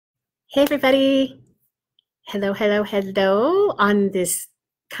Hey everybody. Hello, hello, hello on this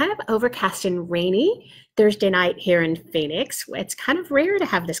kind of overcast and rainy Thursday night here in Phoenix. It's kind of rare to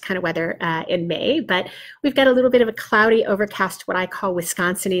have this kind of weather in May, but we've got a little bit of a cloudy, overcast, what I call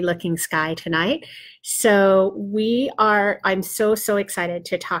Wisconsin-y looking sky tonight. I'm so excited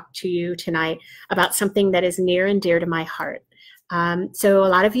to talk to you tonight about something that is near and dear to my heart. So a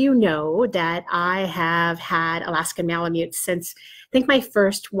lot of you know that I have had Alaskan Malamutes since I think my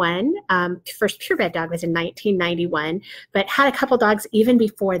first one, first purebred dog was in 1991, but had a couple dogs even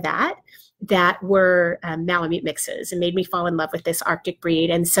before that that were Malamute mixes and made me fall in love with this Arctic breed.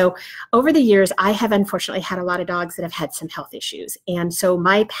 And so over the years, I have unfortunately had a lot of dogs that have had some health issues. And so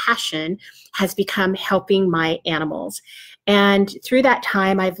my passion has become helping my animals. And through that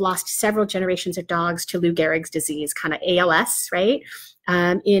time, I've lost several generations of dogs to Lou Gehrig's disease, kind of ALS, right?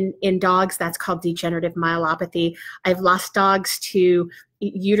 In dogs, that's called degenerative myelopathy. I've lost dogs to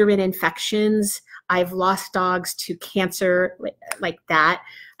uterine infections. I've lost dogs to cancer like that.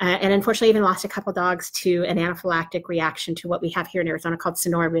 And unfortunately, even lost a couple dogs to an anaphylactic reaction to what we have here in Arizona called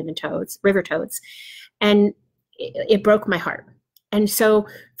Sonora river toads. And it broke my heart. And so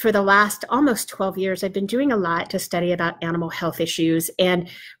for the last almost 12 years, I've been doing a lot to study about animal health issues, and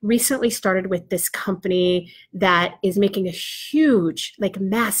recently started with this company that is making a huge, like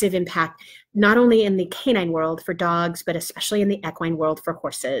massive impact, not only in the canine world for dogs, but especially in the equine world for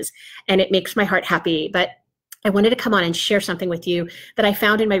horses. And it makes my heart happy. But I wanted to come on and share something with you that I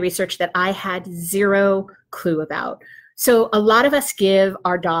found in my research that I had zero clue about. So a lot of us give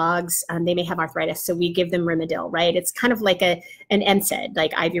our dogs, they may have arthritis, so we give them Rimadyl, right? It's kind of like an NSAID,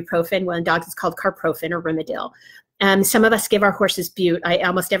 like ibuprofen. Well, in dogs, it's called carprofen or Rimadyl. Some of us give our horses BUTE.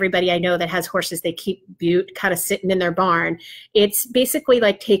 Almost everybody I know that has horses, they keep BUTE kind of sitting in their barn. It's basically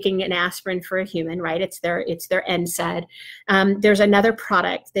like taking an aspirin for a human, right? It's their NSAID. There's another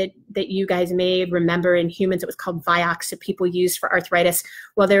product that you guys may remember in humans. It was called Vioxx that people use for arthritis.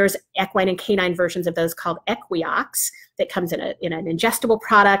 Well, there's equine and canine versions of those called Equioxx that comes in an ingestible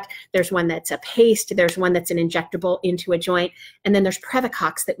product. There's one that's a paste. There's one that's an injectable into a joint. And then there's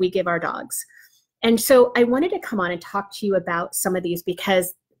Previcox that we give our dogs. And so I wanted to come on and talk to you about some of these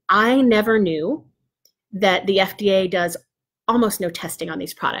because I never knew that the FDA does almost no testing on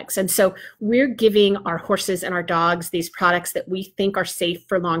these products. And so we're giving our horses and our dogs these products that we think are safe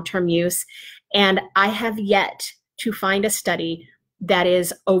for long-term use. And I have yet to find a study that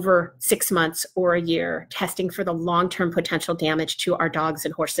is over 6 months or a year testing for the long-term potential damage to our dogs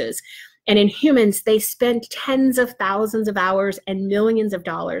and horses. And in humans, they spend tens of thousands of hours and millions of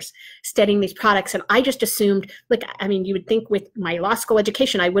dollars studying these products. And I just assumed, like, I mean, you would think with my law school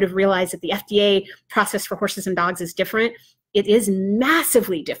education, I would have realized that the FDA process for horses and dogs is different. It is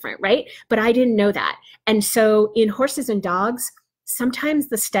massively different, right? But I didn't know that. And so in horses and dogs, sometimes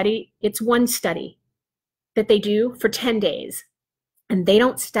the study, it's one study that they do for 10 days, and they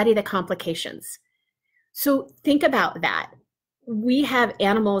don't study the complications. So think about that. We have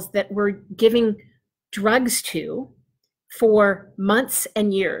animals that we're giving drugs to for months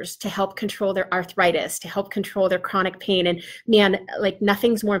and years to help control their arthritis, to help control their chronic pain. And man, like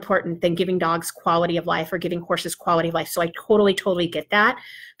nothing's more important than giving dogs quality of life or giving horses quality of life. So I totally get that.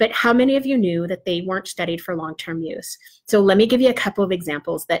 But how many of you knew that they weren't studied for long-term use? So let me give you a couple of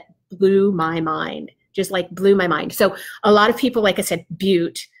examples that blew my mind, just like blew my mind. So a lot of people, like I said,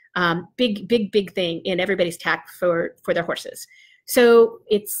 BUTE, big thing in everybody's tack for their horses. So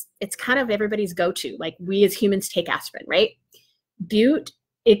it's kind of everybody's go-to. Like we as humans take aspirin, right? BUTE,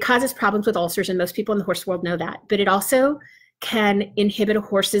 it causes problems with ulcers, and most people in the horse world know that. But it also can inhibit a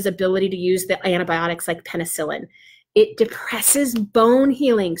horse's ability to use the antibiotics like penicillin. It depresses bone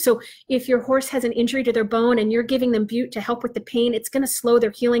healing. So if your horse has an injury to their bone and you're giving them BUTE to help with the pain, it's going to slow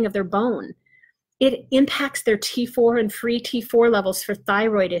their healing of their bone. It impacts their T4 and free T4 levels for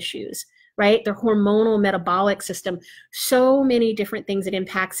thyroid issues, right? Their hormonal metabolic system. So many different things it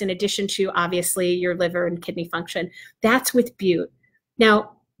impacts in addition to obviously your liver and kidney function. That's with BUTE.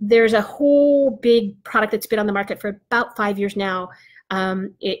 Now, there's a whole big product that's been on the market for about 5 years now.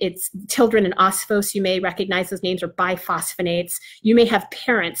 It's Children and Osphos. You may recognize those names, or biphosphonates. You may have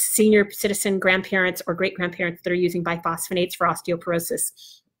parents, senior citizen grandparents or great-grandparents that are using biphosphonates for osteoporosis.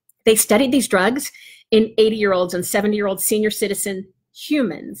 They studied these drugs in 80-year-olds and 70-year-old senior citizen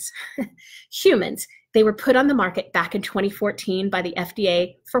humans. Humans. They were put on the market back in 2014 by the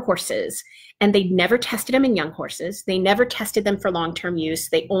FDA for horses, and they never tested them in young horses. They never tested them for long-term use.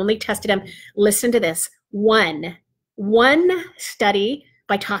 They only tested them, listen to this, one study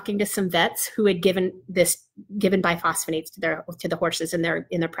by talking to some vets who had given biphosphonates to the horses in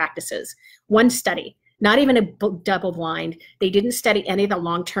their practices. One study. not even a double blind. They didn't study any of the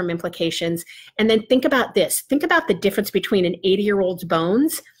long-term implications. And then think about this. Think about the difference between an 80-year-old's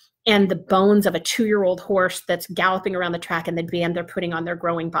bones and the bones of a 2-year-old horse that's galloping around the track and the band they're putting on their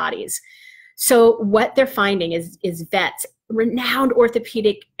growing bodies. So what they're finding is vets, renowned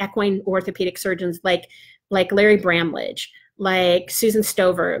equine orthopedic surgeons like Larry Bramlage, like Susan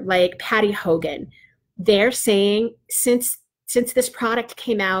Stover, like Patty Hogan, they're saying since this product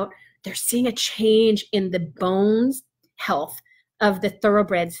came out, they're seeing a change in the bones health of the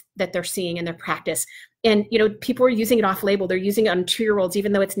thoroughbreds that they're seeing in their practice. And, you know, people are using it off label. They're using it on 2-year-olds,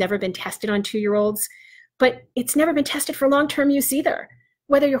 even though it's never been tested on 2-year-olds, but it's never been tested for long-term use either.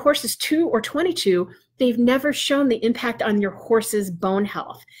 Whether your horse is 2 or 22, they've never shown the impact on your horse's bone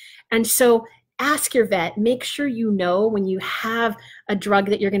health. And so ask your vet, make sure you know when you have a drug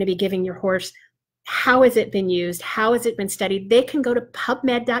that you're going to be giving your horse, how has it been used? How has it been studied? They can go to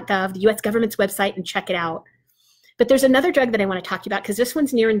pubmed.gov, the US government's website, and check it out. But there's another drug that I want to talk to you about because this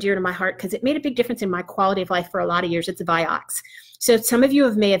one's near and dear to my heart because it made a big difference in my quality of life for a lot of years. It's Vioxx. So some of you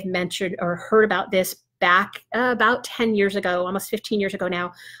may have mentioned or heard about this back about 10 years ago, almost 15 years ago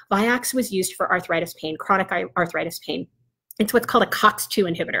now. Vioxx was used for arthritis pain, chronic arthritis pain. It's what's called a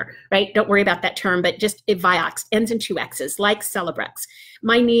COX-2 inhibitor, right? Don't worry about that term, but just Vioxx, ends in 2 X's, like Celebrex.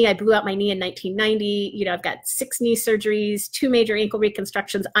 My knee, I blew out my knee in 1990. You know, I've got 6 knee surgeries, 2 major ankle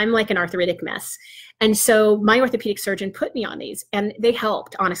reconstructions. I'm like an arthritic mess. And so my orthopedic surgeon put me on these, and they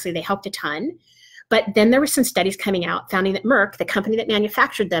helped. Honestly, they helped a ton. But then there were some studies coming out finding that Merck, the company that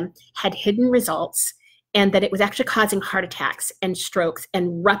manufactured them, had hidden results and that it was actually causing heart attacks and strokes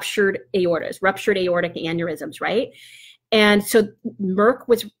and ruptured aortas, ruptured aortic aneurysms, right? And so Merck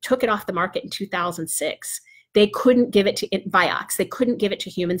took it off the market in 2006. They couldn't give it to Vioxx. They couldn't give it to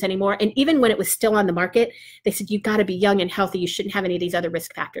humans anymore. And even when it was still on the market, they said, you've got to be young and healthy. You shouldn't have any of these other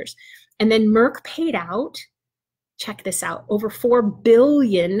risk factors. And then Merck paid out, check this out, over $4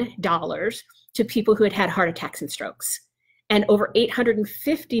 billion to people who had had heart attacks and strokes. And over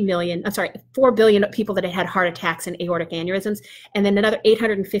 850 million, I'm sorry, 4 billion people that had had heart attacks and aortic aneurysms, and then another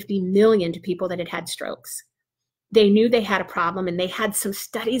 850 million to people that had had strokes. They knew they had a problem, and they had some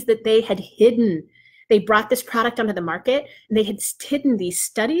studies that they had hidden. They brought this product onto the market, and they had hidden these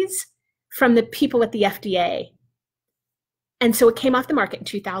studies from the people at the FDA. And so it came off the market in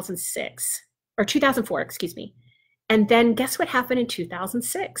 2006, or 2004, excuse me. And then guess what happened in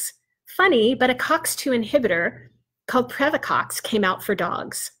 2006? Funny, but a COX-2 inhibitor called Previcox came out for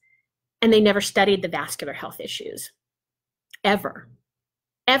dogs, and they never studied the vascular health issues, ever,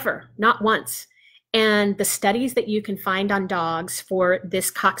 not once. And the studies that you can find on dogs for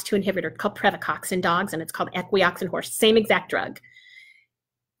this COX-2 inhibitor called Previcox in dogs, and it's called Equioxx in horse, same exact drug.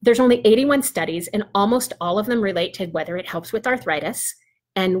 There's only 81 studies, and almost all of them relate to whether it helps with arthritis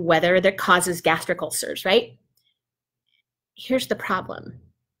and whether that causes gastric ulcers, right? Here's the problem.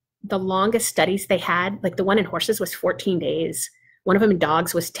 The longest studies they had, like the one in horses was 14 days. One of them in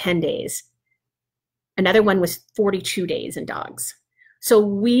dogs was 10 days. Another one was 42 days in dogs. So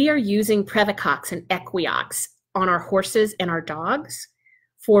we are using Previcox and Equioxx on our horses and our dogs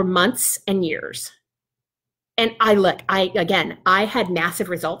for months and years. And I had massive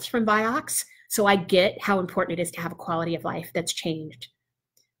results from Vioxx, so I get how important it is to have a quality of life that's changed.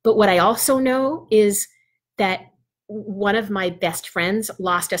 But what I also know is that one of my best friends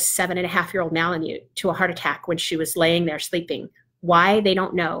lost a 7.5-year-old Malamute to a heart attack when she was laying there sleeping. Why? They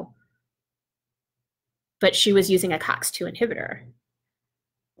don't know. But she was using a COX-2 inhibitor.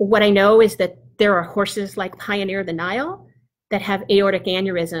 What I know is that there are horses like Pioneer the Nile that have aortic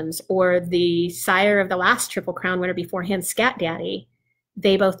aneurysms, or the sire of the last Triple Crown winner beforehand, Scat Daddy.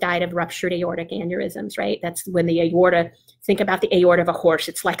 They both died of ruptured aortic aneurysms, right? That's when the aorta, think about the aorta of a horse.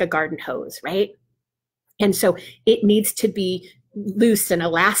 It's like a garden hose, right? And so it needs to be loose and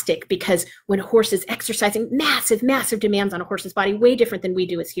elastic, because when a horse is exercising, massive demands on a horse's body, way different than we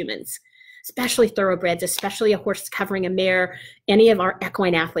do as humans, especially thoroughbreds, especially a horse covering a mare, any of our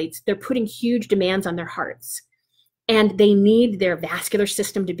equine athletes, they're putting huge demands on their hearts. And they need their vascular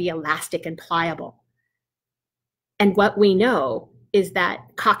system to be elastic and pliable. And what we know is that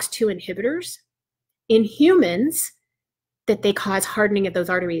COX-2 inhibitors in humans, that they cause hardening of those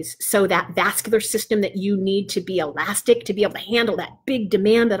arteries. So that vascular system that you need to be elastic, to be able to handle that big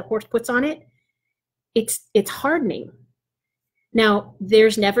demand that a horse puts on it, it's hardening. Now,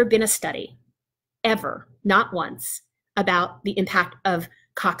 there's never been a study, ever, not once, about the impact of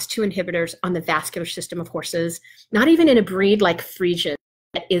COX-2 inhibitors on the vascular system of horses, not even in a breed like Friesian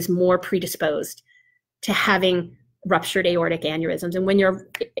that is more predisposed to having ruptured aortic aneurysms. And when you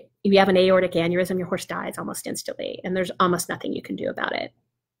have an aortic aneurysm, your horse dies almost instantly, and there's almost nothing you can do about it.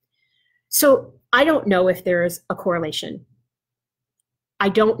 So I don't know if there's a correlation. I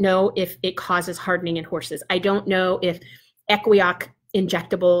don't know if it causes hardening in horses. I don't know if Equioxx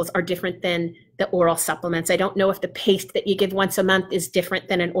injectables are different than the oral supplements. I don't know if the paste that you give once a month is different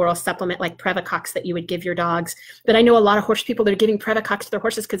than an oral supplement like Previcox that you would give your dogs. But I know a lot of horse people that are giving Previcox to their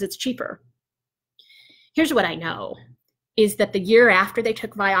horses because it's cheaper. Here's what I know is that the year after they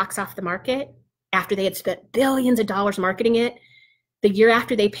took Vioxx off the market, after they had spent billions of dollars marketing it, the year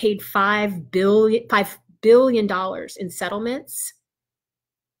after they paid $5 billion in settlements,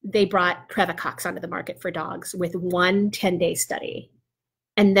 they brought Previcox onto the market for dogs with one 10-day study.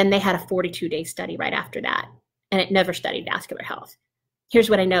 And then they had a 42-day study right after that. And it never studied vascular health. Here's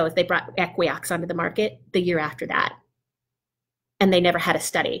what I know is they brought Equioxx onto the market the year after that. And they never had a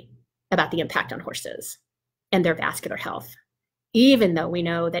study about the impact on horses and their vascular health. Even though we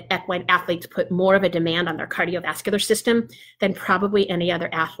know that equine athletes put more of a demand on their cardiovascular system than probably any other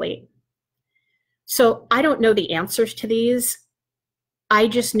athlete. So I don't know the answers to these. I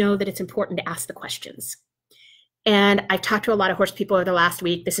just know that it's important to ask the questions. And I've talked to a lot of horse people over the last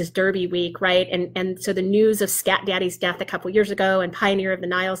week. This is Derby week, right? And so the news of Scat Daddy's death a couple years ago and Pioneer of the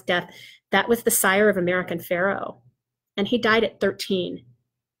Nile's death, that was the sire of American Pharoah. And he died at 13.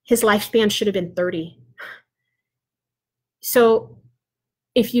 His lifespan should have been 30. So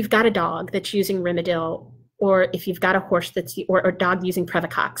if you've got a dog that's using Rimadyl, or if you've got a horse that's, or a dog using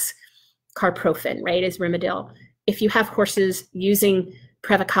Previcox, carprofen, right, is Rimadyl. If you have horses using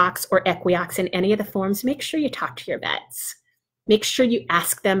Previcox or Equioxx in any of the forms, make sure you talk to your vets. Make sure you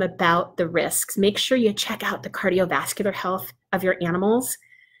ask them about the risks. Make sure you check out the cardiovascular health of your animals,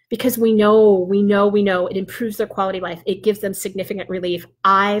 because we know it improves their quality of life. It gives them significant relief.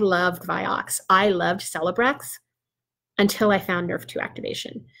 I loved Vioxx. I loved Celebrex until I found Nrf2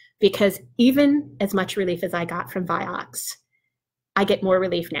 activation, because even as much relief as I got from Vioxx, I get more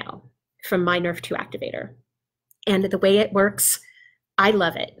relief now from my Nrf2 activator. And the way it works, I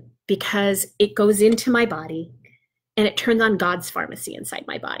love it because it goes into my body and it turns on God's pharmacy inside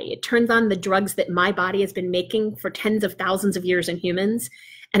my body. It turns on the drugs that my body has been making for tens of thousands of years in humans.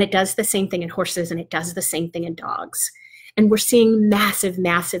 And it does the same thing in horses, and it does the same thing in dogs. And we're seeing massive,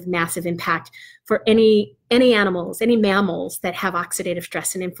 massive, massive impact for any animals, any mammals that have oxidative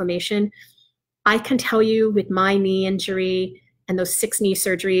stress and inflammation. I can tell you with my knee injury and those 6 knee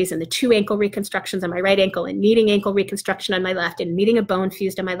surgeries and the 2 ankle reconstructions on my right ankle and needing ankle reconstruction on my left and needing a bone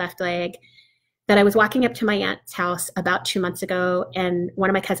fused on my left leg, that I was walking up to my aunt's house about 2 months ago, and one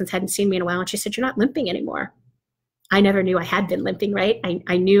of my cousins hadn't seen me in a while, and she said, "You're not limping anymore." I never knew I had been limping, right?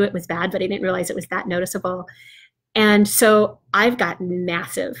 I knew it was bad, but I didn't realize it was that noticeable. And so I've gotten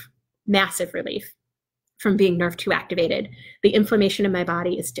massive, massive relief from being Nrf2 activated. The inflammation in my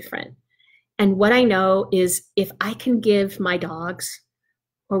body is different. And what I know is if I can give my dogs,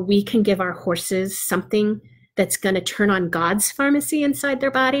 or we can give our horses, something that's going to turn on God's pharmacy inside their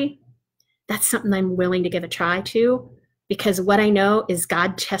body, that's something I'm willing to give a try to, because what I know is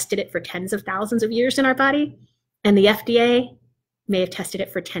God tested it for tens of thousands of years in our body, and the FDA may have tested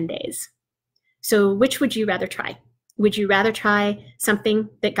it for 10 days. So which would you rather try? Would you rather try something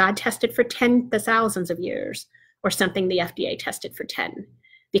that God tested for tens of thousands of years, or something the FDA tested for 10?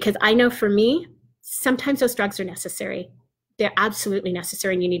 Because I know for me, sometimes those drugs are necessary. They're absolutely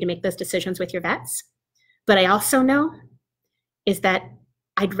necessary, and you need to make those decisions with your vets. But I also know is that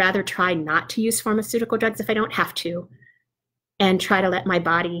I'd rather try not to use pharmaceutical drugs if I don't have to, and try to let my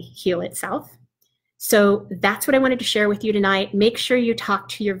body heal itself. So that's what I wanted to share with you tonight. Make sure you talk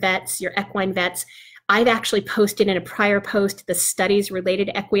to your vets, your equine vets. I've actually posted in a prior post the studies related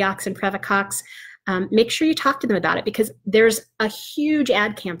to Equioxx and Previcox. Make sure you talk to them about it, because there's a huge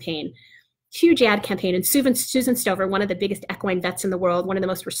ad campaign. And Susan Stover, one of the biggest equine vets in the world, one of the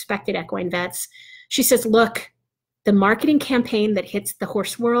most respected equine vets, she says, look, the marketing campaign that hits the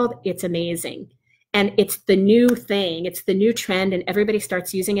horse world, it's amazing. And it's the new thing, it's the new trend, and everybody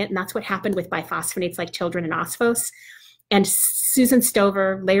starts using it. And that's what happened with biphosphonates like children and Osphos. And Susan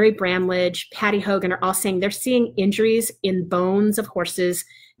Stover, Larry Bramlage, Patty Hogan are all saying they're seeing injuries in bones of horses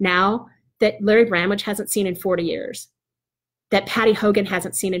now that Larry Bramlage hasn't seen in 40 years, that Patty Hogan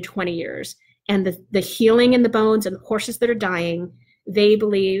hasn't seen in 20 years. And the healing in the bones and the horses that are dying, they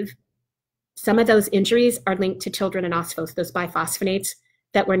believe some of those injuries are linked to children and Osphos, those biphosphonates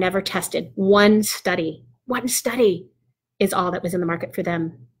that were never tested. One study is all that was in the market for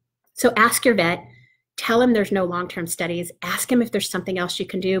them. So ask your vet, tell him there's no long-term studies, ask him if there's something else you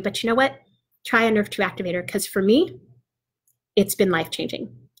can do. But you know what? Try a Nrf2 activator, because for me, it's been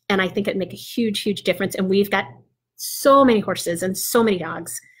life-changing. And I think it'd make a huge, huge difference. And we've got so many horses and so many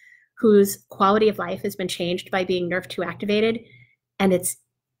dogs whose quality of life has been changed by being Nrf2 activated. And it's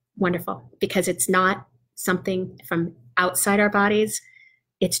wonderful, because it's not something from outside our bodies.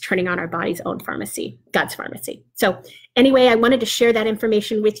 It's turning on our body's own pharmacy, God's pharmacy. So anyway, I wanted to share that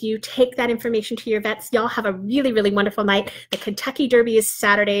information with you. Take that information to your vets. Y'all have a really, really wonderful night. The Kentucky Derby is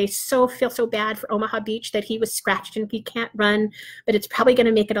Saturday. Feel so bad for Omaha Beach that he was scratched and he can't run, but it's probably going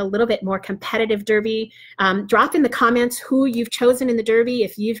to make it a little bit more competitive Derby. Drop in the comments who you've chosen in the Derby.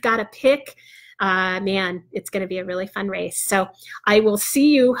 If you've got a pick, man, it's going to be a really fun race. So I will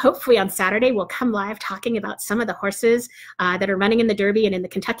see you hopefully on Saturday. We'll come live talking about some of the horses that are running in the Derby and in the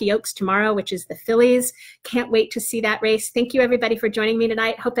Kentucky Oaks tomorrow, which is the fillies. Can't wait to see that race. Thank you, everybody, for joining me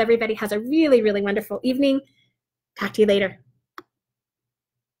tonight. Hope everybody has a really, really wonderful evening. Talk to you later.